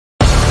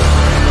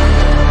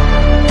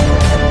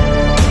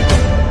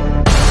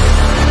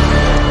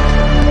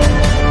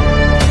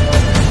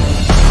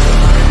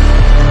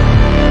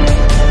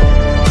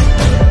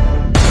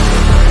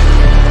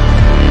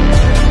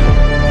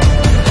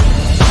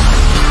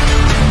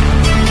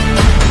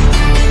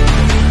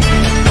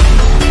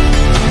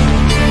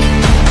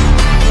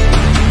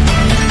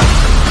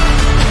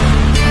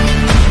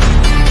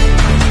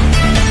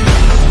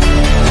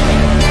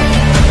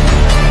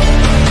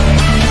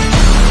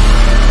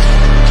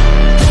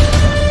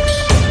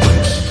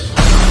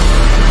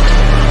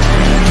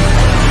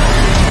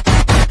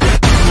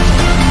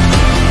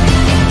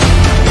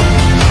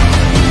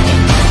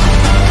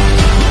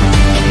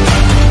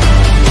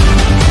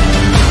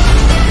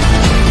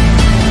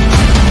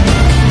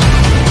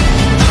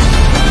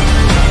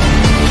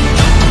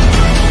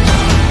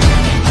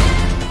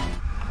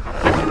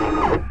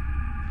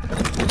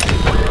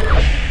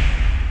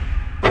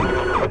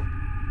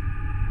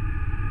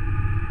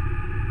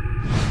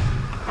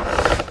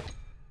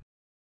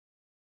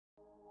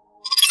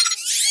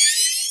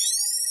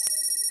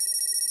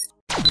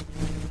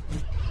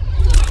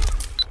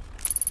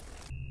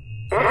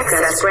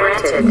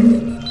granted.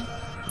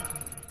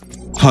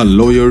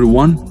 Hello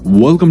everyone,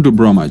 welcome to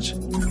Brahmaj.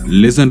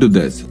 Listen to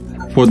this.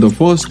 For the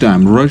first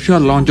time, Russia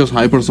launches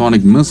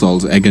hypersonic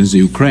missiles against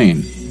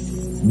Ukraine.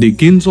 The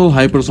Kinzhal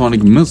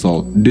Hypersonic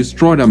Missile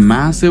destroyed a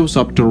massive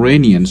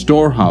subterranean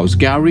storehouse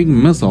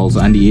carrying missiles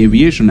and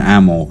aviation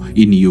ammo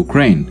in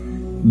Ukraine.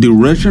 The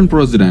Russian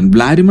President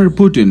Vladimir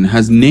Putin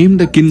has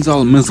named the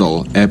Kinzhal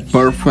missile a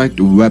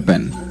perfect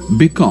weapon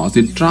because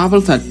it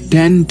travels at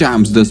 10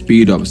 times the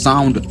speed of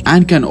sound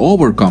and can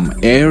overcome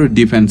air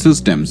defense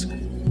systems.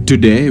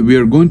 Today, we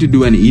are going to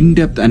do an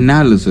in-depth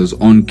analysis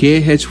on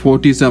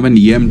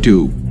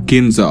Kh-47M2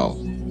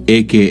 Kinzhal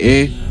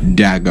AKA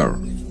Dagger.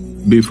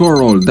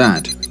 Before all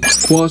that,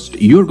 first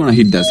you're gonna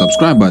hit the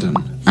subscribe button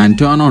and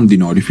turn on the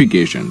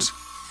notifications.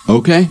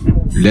 Okay,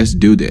 let's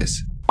do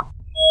this.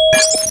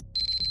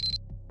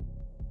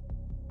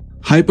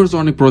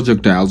 Hypersonic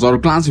projectiles are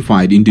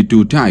classified into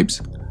two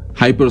types: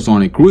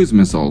 hypersonic cruise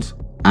missiles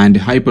and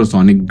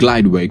hypersonic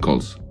glide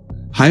vehicles.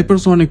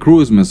 Hypersonic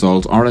cruise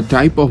missiles are a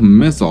type of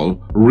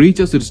missile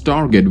reaches its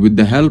target with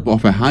the help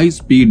of a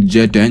high-speed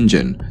jet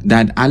engine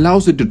that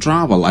allows it to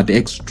travel at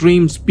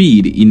extreme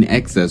speed in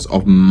excess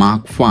of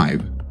Mach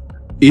 5.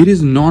 It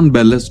is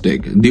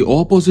non-ballistic, the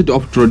opposite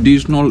of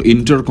traditional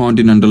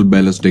Intercontinental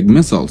Ballistic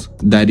Missiles,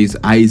 that is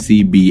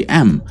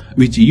ICBM,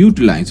 which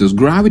utilizes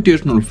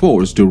gravitational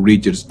force to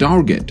reach its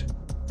target.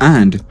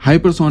 And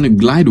hypersonic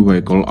glide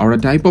vehicle are a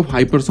type of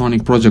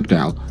hypersonic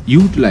projectile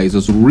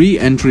utilizes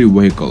re-entry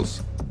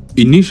vehicles.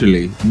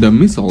 Initially, the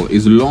missile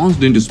is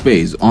launched into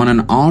space on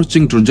an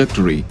arching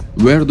trajectory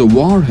where the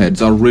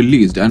warheads are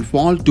released and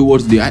fall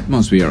towards the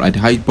atmosphere at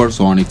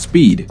hypersonic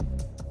speed,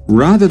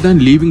 rather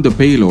than leaving the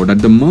payload at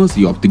the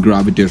mercy of the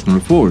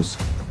gravitational force.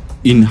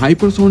 In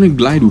hypersonic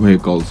glide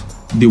vehicles,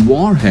 the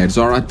warheads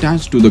are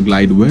attached to the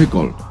glide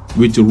vehicle,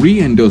 which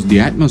re-enters the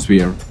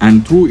atmosphere,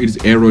 and through its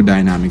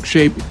aerodynamic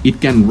shape,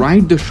 it can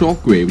ride the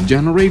shockwave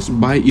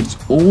generated by its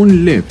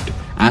own lift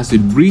as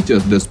it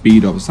reaches the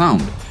speed of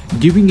sound,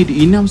 giving it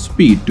enough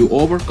speed to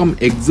overcome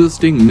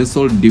existing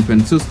missile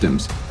defense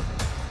systems.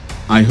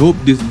 I hope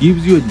this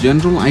gives you a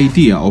general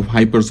idea of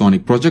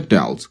hypersonic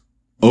projectiles.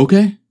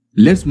 Okay,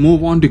 let's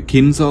move on to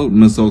Kinzhal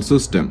missile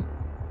system.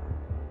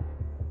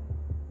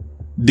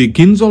 The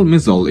Kinzhal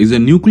missile is a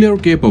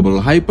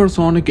nuclear-capable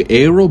hypersonic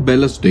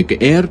aeroballistic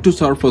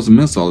air-to-surface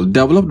missile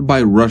developed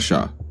by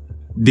Russia.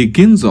 The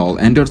Kinzhal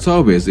entered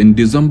service in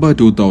December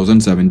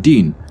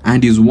 2017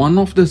 and is one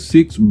of the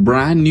 6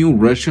 brand new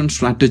Russian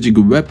strategic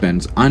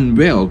weapons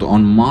unveiled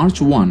on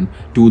March 1,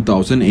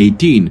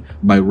 2018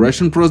 by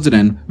Russian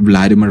President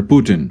Vladimir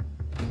Putin.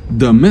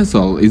 The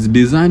missile is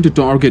designed to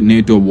target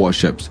NATO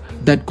warships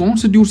that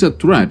constitutes a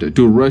threat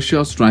to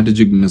Russia's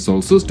strategic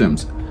missile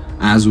systems,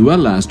 as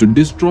well as to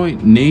destroy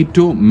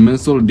NATO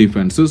missile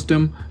defense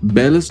system,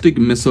 ballistic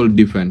missile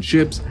defense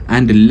ships,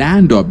 and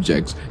land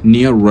objects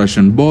near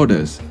Russian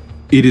borders.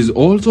 It is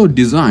also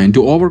designed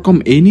to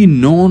overcome any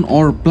known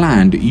or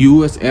planned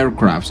US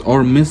aircrafts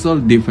or missile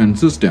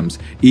defense systems,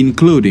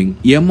 including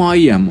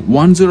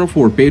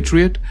MIM-104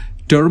 Patriot,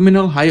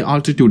 Terminal High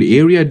Altitude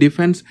Area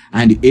Defense,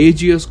 and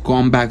Aegis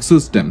combat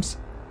systems.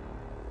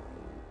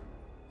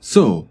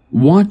 So,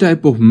 what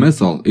type of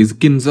missile is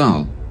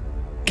Kinzhal?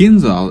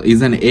 Kinzhal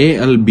is an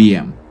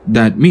ALBM,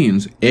 that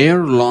means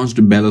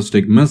Air-Launched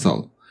Ballistic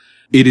Missile.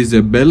 It is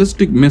a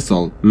ballistic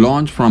missile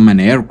launched from an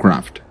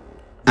aircraft.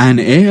 An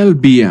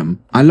ALBM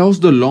allows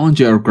the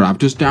launch aircraft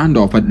to stand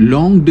off at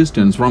long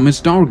distance from its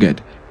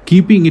target,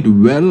 keeping it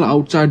well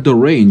outside the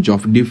range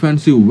of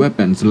defensive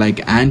weapons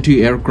like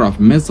anti-aircraft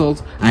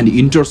missiles and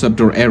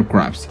interceptor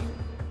aircrafts.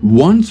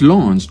 Once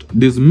launched,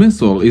 this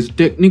missile is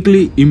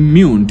technically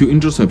immune to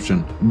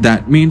interception.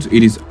 That means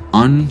it is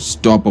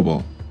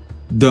unstoppable.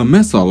 The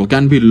missile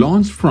can be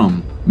launched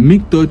from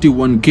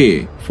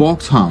MiG-31K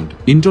Foxhound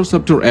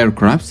interceptor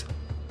aircrafts,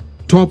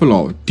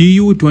 Tupolev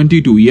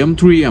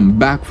Tu-22M3M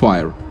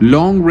backfire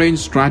long-range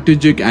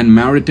strategic and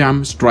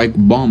maritime strike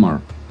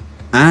bomber,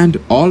 and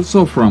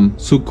also from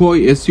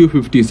Sukhoi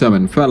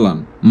Su-57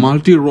 Felon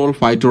multi-role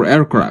fighter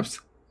aircrafts.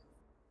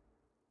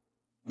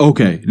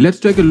 Okay, let's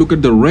take a look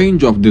at the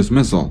range of this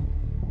missile.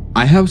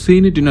 I have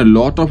seen it in a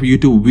lot of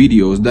YouTube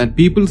videos that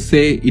people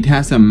say it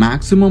has a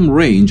maximum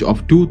range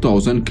of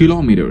 2000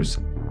 kilometers.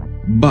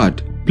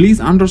 But please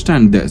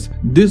understand this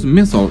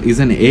missile is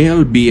an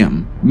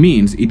ALBM,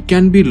 means it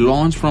can be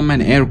launched from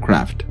an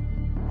aircraft.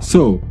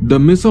 So, the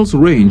missile's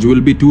range will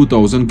be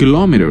 2000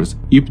 kilometers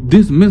if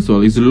this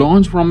missile is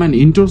launched from an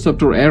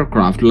interceptor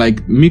aircraft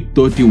like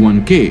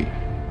MiG-31K.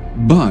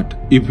 But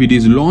if it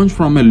is launched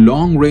from a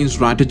long-range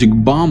strategic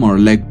bomber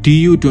like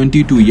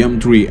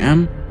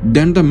Tu-22M3M,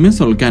 then the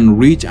missile can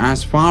reach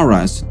as far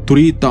as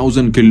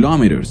 3000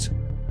 kilometers.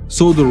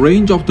 So the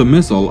range of the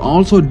missile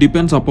also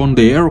depends upon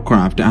the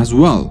aircraft as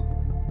well.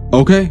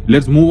 Okay,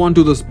 let's move on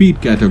to the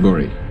speed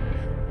category.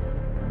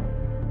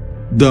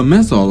 The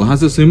missile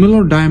has a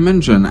similar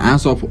dimension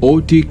as of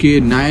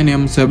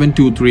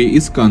OTK-9M723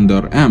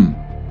 Iskander-M.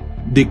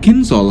 The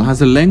Kinzhal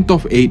has a length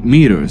of 8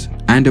 meters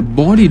and a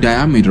body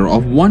diameter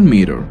of 1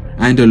 meter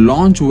and a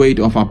launch weight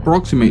of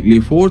approximately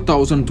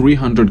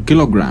 4,300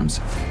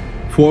 kilograms.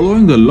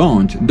 Following the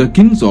launch, the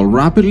Kinzhal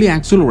rapidly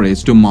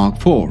accelerates to Mach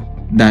 4,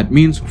 that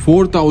means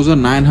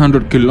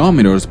 4,900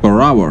 kilometers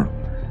per hour,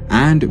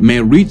 and may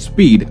reach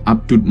speed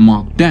up to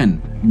Mach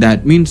 10,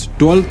 that means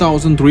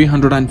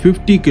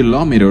 12,350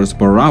 kilometers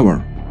per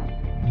hour.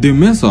 The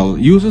missile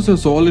uses a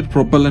solid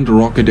propellant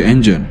rocket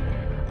engine.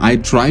 I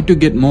tried to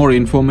get more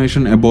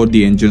information about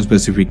the engine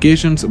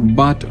specifications,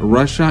 but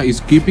Russia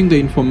is keeping the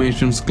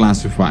information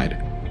classified.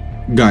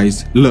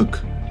 Guys, look,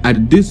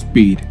 at this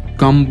speed,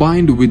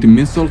 combined with the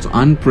missile's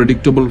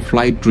unpredictable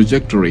flight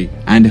trajectory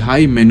and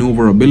high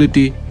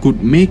maneuverability,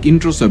 could make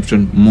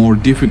interception more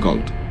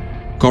difficult.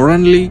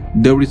 Currently,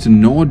 there is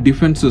no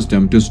defense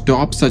system to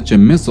stop such a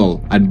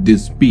missile at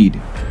this speed.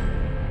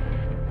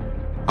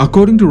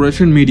 According to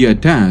Russian media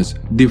TASS,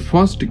 the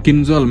first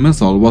Kinzhal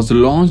missile was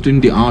launched in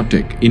the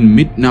Arctic in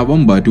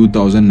mid-November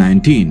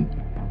 2019.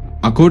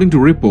 According to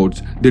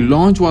reports, the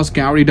launch was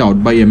carried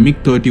out by a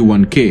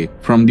MiG-31K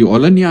from the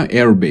Olenia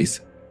Air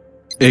Base.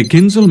 A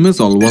Kinzhal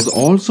missile was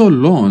also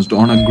launched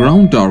on a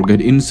ground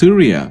target in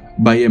Syria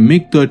by a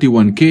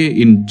MiG-31K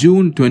in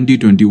June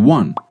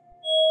 2021.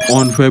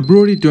 On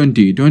February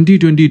 20,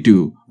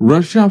 2022,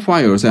 Russia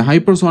fires a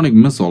hypersonic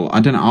missile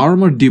at an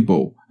armored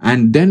depot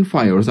and then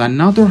fires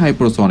another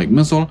hypersonic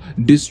missile,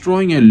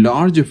 destroying a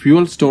large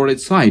fuel storage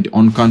site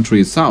on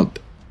country's south.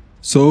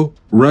 So,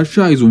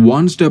 Russia is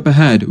one step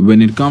ahead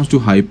when it comes to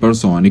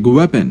hypersonic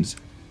weapons.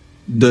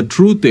 The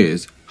truth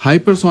is,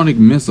 hypersonic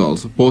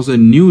missiles pose a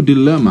new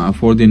dilemma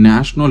for the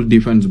national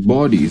defense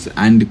bodies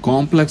and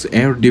complex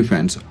air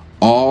defense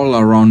all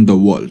around the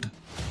world.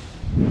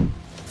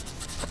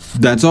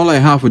 That's all I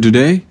have for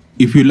today.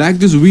 If you like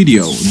this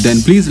video,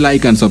 then please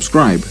like and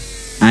subscribe.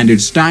 And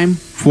it's time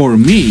for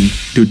me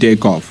to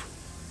take off.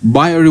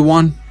 Bye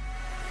everyone.